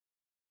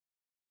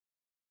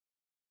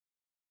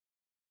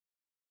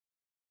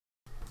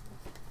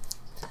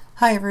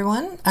Hi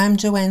everyone, I'm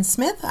Joanne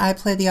Smith. I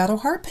play the auto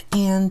harp,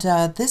 and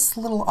this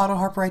little auto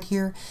harp right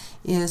here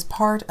is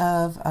part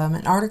of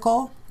an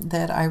article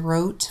that I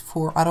wrote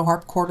for Auto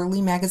Harp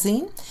Quarterly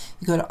magazine.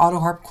 You go to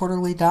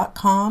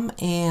autoharpquarterly.com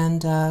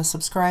and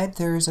subscribe.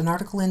 There's an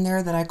article in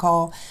there that I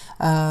call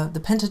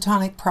the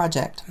Pentatonic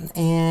Project,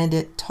 and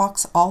it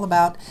talks all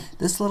about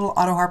this little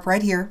auto harp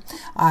right here.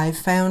 I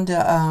found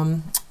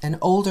an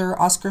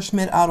older Oscar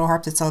Schmidt auto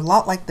harp that's a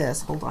lot like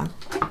this. Hold on.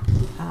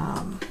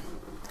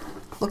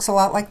 Looks a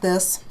lot like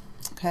this,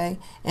 okay,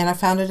 and I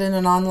found it in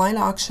an online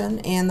auction,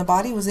 and the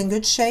body was in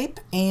good shape,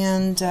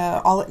 and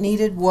all it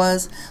needed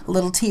was a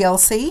little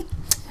TLC,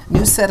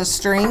 new set of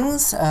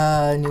strings,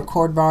 new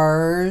chord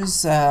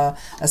bars, a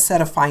set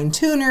of fine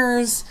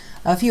tuners,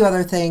 a few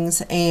other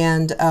things,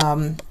 and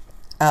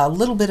a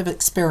little bit of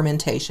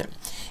experimentation.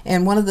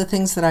 And one of the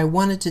things that I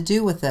wanted to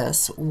do with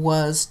this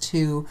was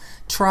to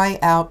try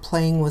out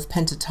playing with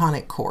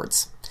pentatonic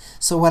chords.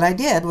 So what I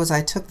did was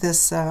I took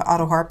this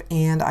auto harp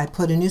and I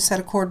put a new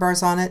set of chord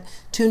bars on it,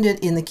 tuned it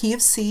in the key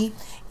of C,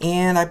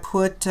 and I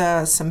put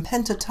some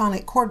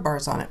pentatonic chord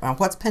bars on it. Now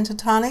what's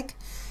pentatonic?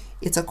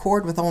 It's a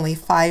chord with only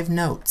 5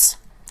 notes.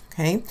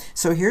 Okay,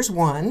 so here's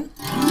one,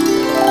 okay.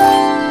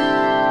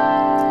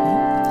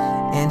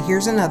 And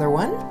here's another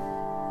one,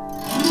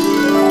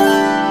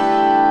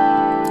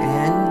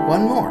 and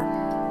one more.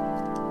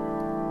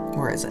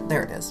 Where is it?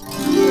 There it is.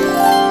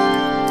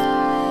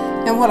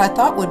 And what I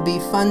thought would be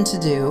fun to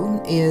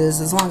do is,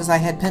 as long as I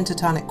had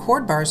pentatonic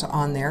chord bars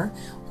on there,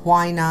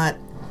 why not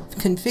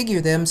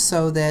configure them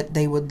so that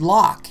they would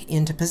lock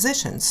into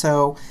position?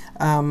 So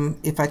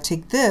if I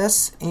take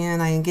this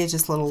and I engage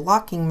this little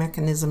locking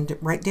mechanism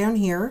right down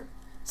here,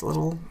 it's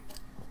little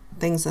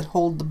things that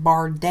hold the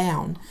bar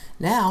down.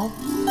 Now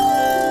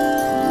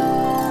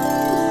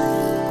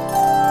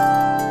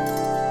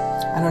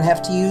I don't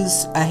have to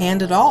use a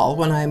hand at all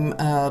when I'm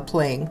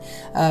playing.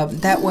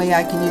 That way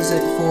I can use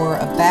it for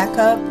a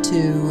backup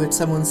to if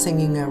someone's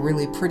singing a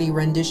really pretty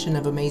rendition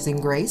of Amazing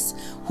Grace,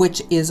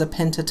 which is a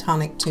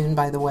pentatonic tune,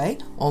 by the way,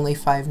 only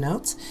 5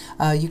 notes.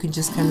 You can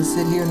just kind of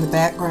sit here in the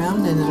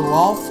background and it'll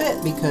all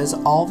fit because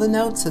all the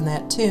notes in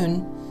that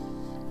tune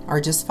are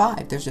just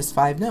 5. There's just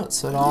 5 notes,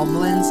 so it all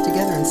blends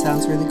together and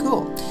sounds really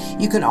cool.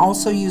 You can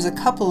also use a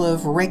couple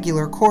of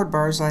regular chord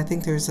bars. I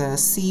think there's a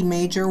C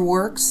major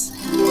works.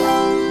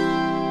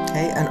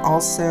 Okay, and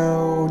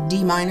also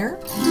D minor,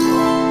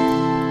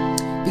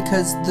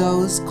 because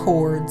those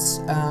chords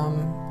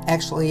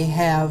actually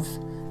have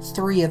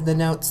 3 of the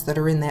notes that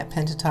are in that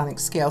pentatonic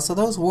scale, so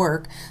those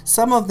work.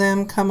 Some of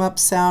them come up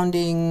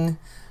sounding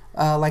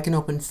like an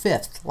open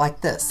 5th,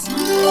 like this,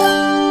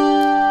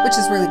 which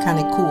is really kind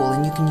of cool,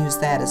 and you can use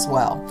that as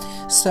well.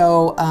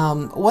 So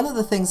one of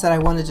the things that I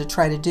wanted to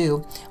try to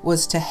do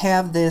was to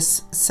have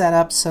this set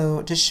up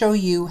so to show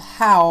you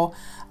how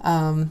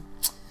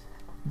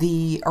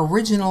the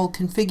original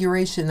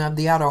configuration of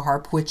the auto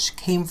harp, which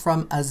came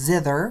from a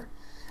zither,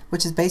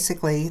 which is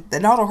basically,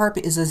 an auto harp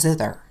is a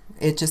zither.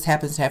 It just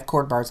happens to have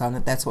chord bars on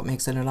it. That's what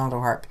makes it an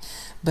auto harp.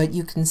 But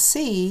you can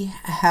see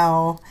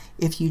how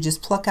if you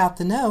just pluck out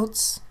the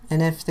notes,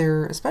 and if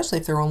they're, especially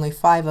if there are only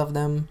 5 of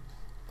them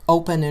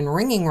open and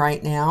ringing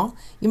right now,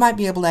 you might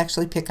be able to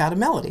actually pick out a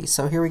melody.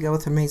 So here we go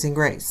with Amazing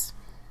Grace.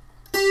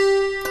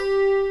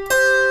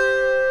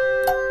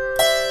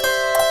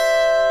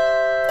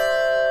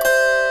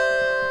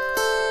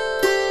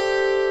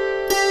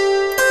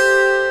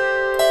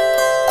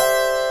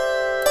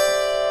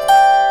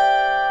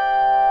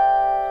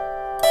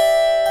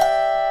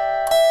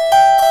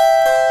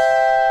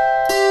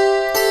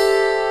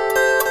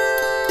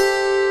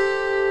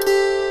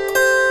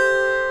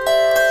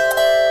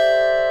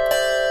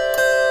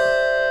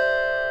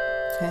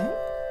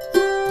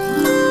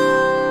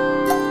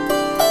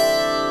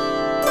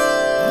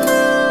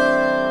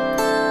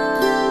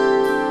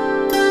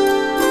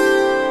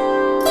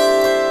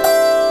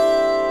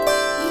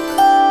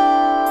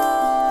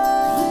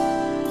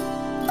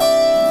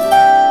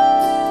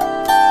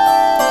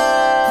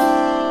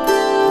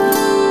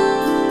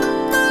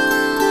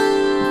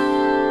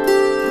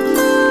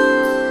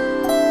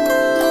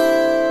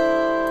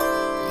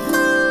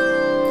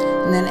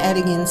 And then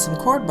adding in some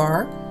chord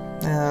bar,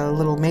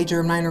 little major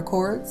and minor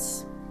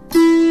chords.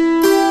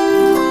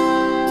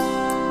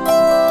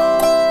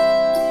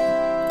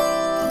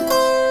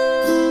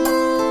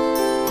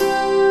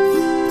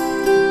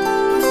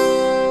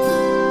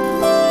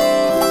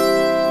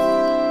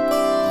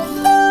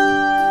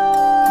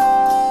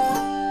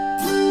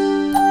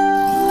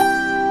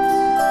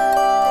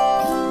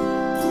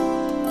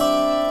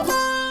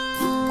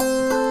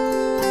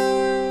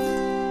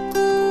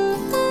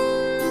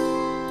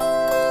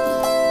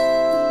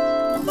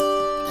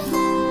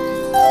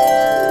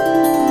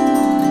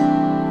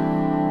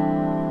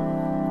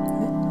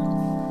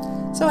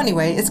 So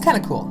anyway, it's kind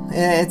of cool.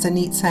 It's a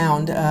neat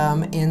sound,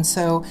 and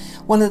so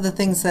one of the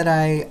things that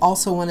I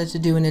also wanted to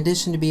do, in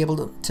addition to be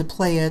able to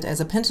play it as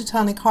a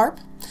pentatonic harp,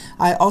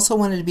 I also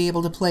wanted to be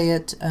able to play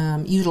it,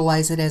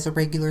 utilize it as a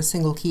regular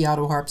single key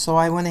auto harp. So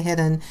I went ahead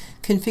and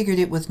configured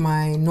it with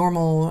my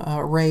normal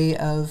array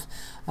of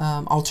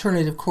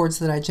alternative chords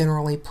that I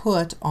generally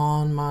put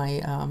on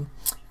my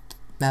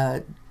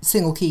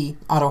single key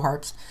auto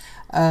harps.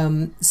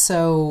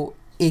 So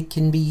it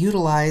can be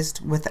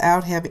utilized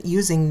without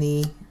using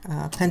the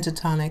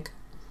pentatonic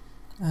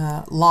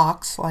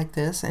locks like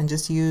this, and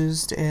just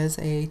used as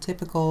a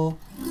typical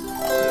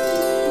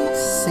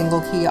single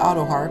key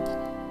auto harp.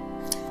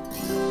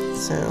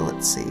 So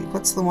let's see,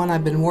 what's the one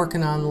I've been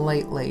working on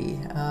lately?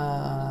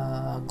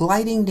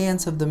 Gliding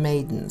Dance of the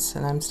Maidens,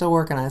 and I'm still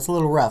working on it. It's a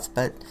little rough,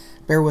 but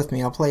bear with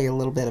me, I'll play you a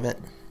little bit of it.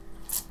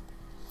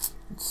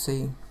 Let's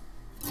see.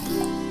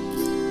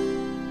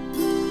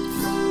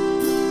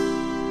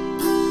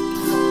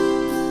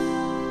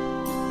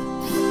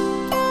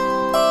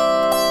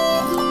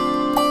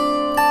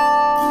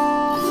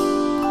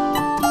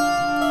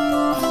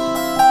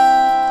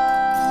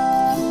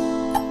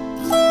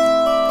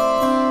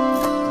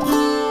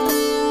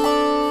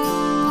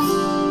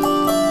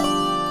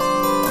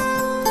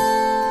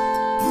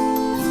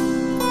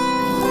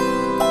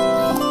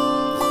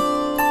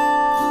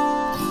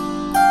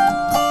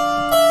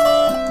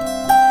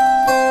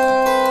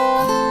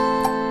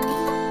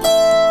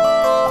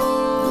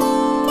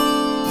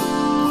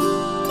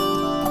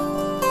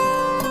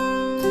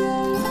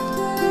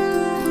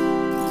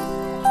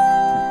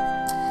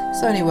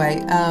 So anyway,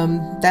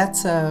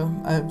 that's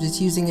just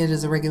using it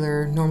as a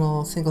regular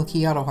normal single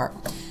key auto harp.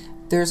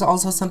 There's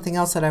also something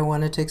else that I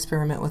wanted to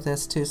experiment with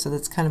this too, so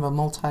that's kind of a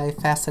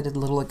multifaceted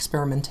little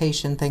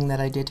experimentation thing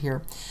that I did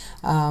here.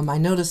 I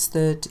noticed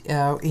that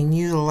in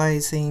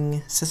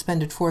utilizing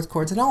suspended fourth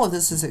chords, and all of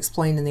this is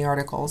explained in the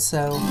article,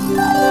 so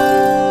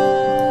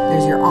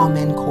there's your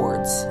amen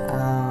chords,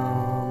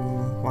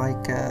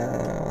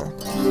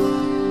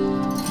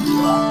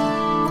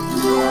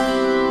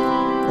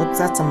 oops,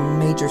 that's a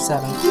major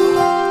 7.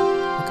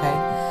 Okay,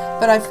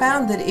 but I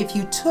found that if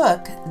you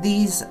took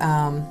these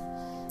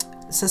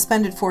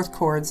suspended fourth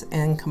chords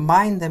and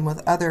combined them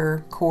with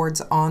other chords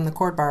on the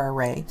chord bar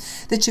array,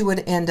 that you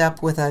would end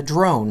up with a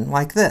drone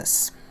like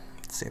this.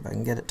 Let's see if I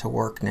can get it to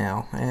work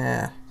now.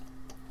 Okay,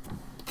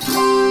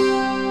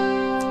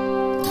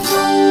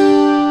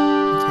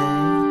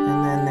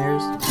 and then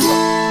there's...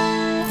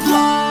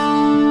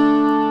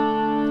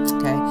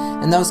 Okay,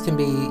 and those can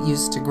be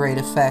used to great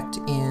effect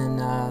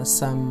in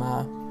some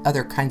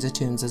other kinds of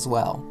tunes as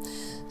well.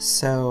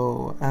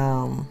 So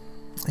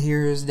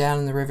here's Down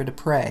in the River to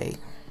Pray.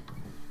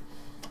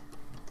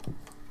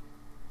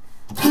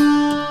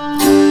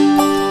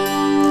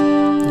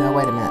 No,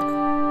 wait a minute.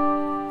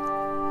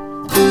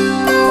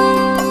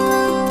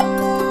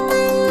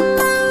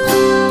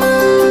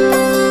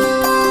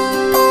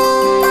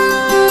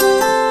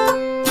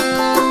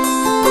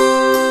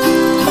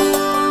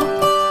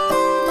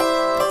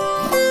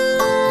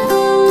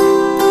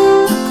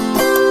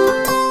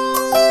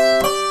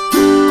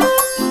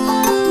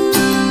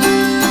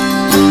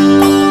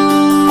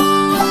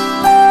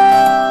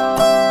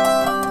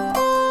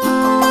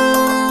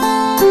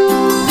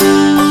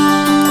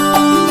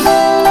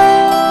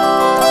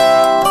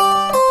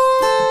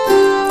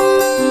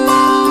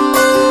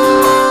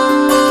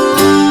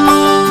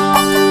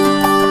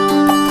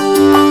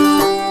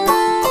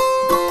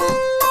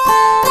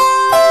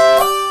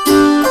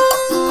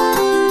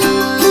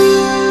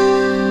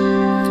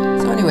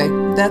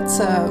 That's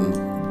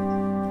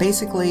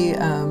basically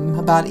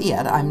about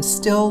it. I'm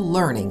still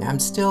learning. I'm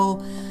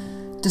still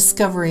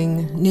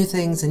discovering new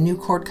things and new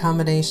chord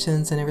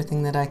combinations and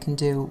everything that I can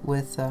do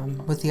with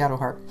the auto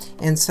harp.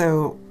 And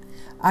so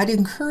I'd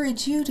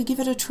encourage you to give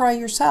it a try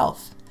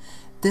yourself.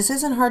 This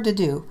isn't hard to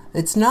do.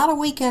 It's not a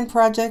weekend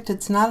project.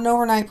 It's not an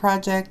overnight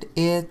project.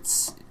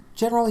 It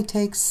generally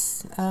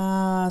takes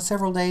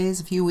several days,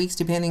 a few weeks,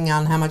 depending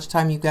on how much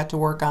time you've got to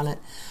work on it.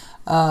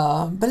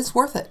 But it's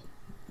worth it,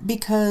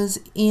 because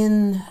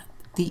in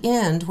the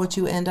end, what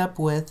you end up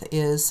with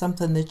is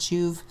something that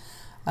you've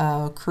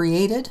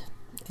created,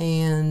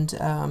 and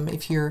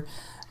if you're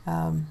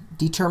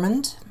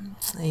determined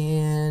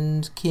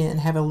and can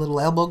have a little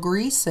elbow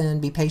grease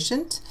and be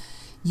patient,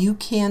 you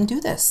can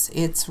do this.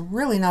 It's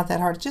really not that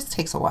hard. It just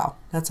takes a while,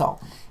 that's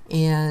all.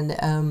 And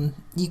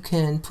you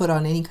can put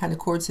on any kind of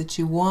chords that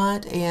you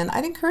want, and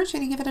I'd encourage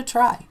you to give it a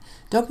try.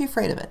 Don't be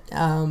afraid of it.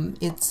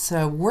 It's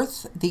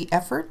worth the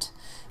effort,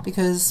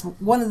 because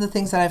one of the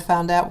things that I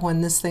found out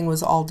when this thing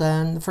was all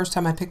done, the first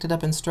time I picked it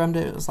up and strummed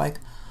it, it was like,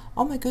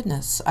 oh my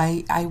goodness,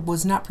 I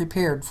was not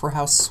prepared for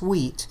how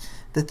sweet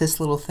that this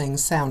little thing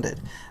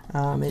sounded.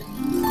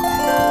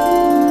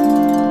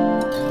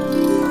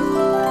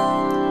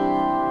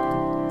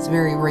 It's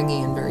very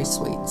ringy and very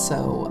sweet.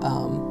 So,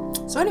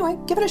 so anyway,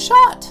 give it a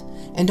shot.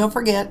 And don't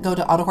forget, go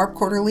to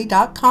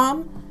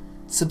autoharpquarterly.com,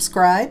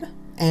 subscribe,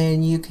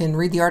 and you can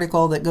read the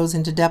article that goes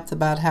into depth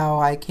about how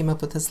I came up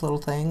with this little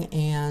thing.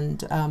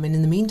 And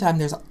in the meantime,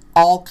 there's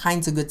all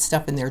kinds of good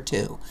stuff in there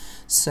too.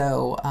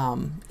 So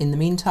in the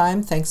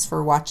meantime, thanks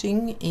for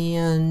watching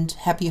and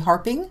happy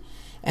harping,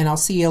 and I'll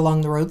see you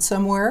along the road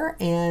somewhere.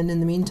 And in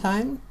the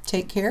meantime,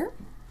 take care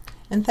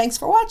and thanks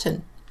for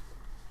watching.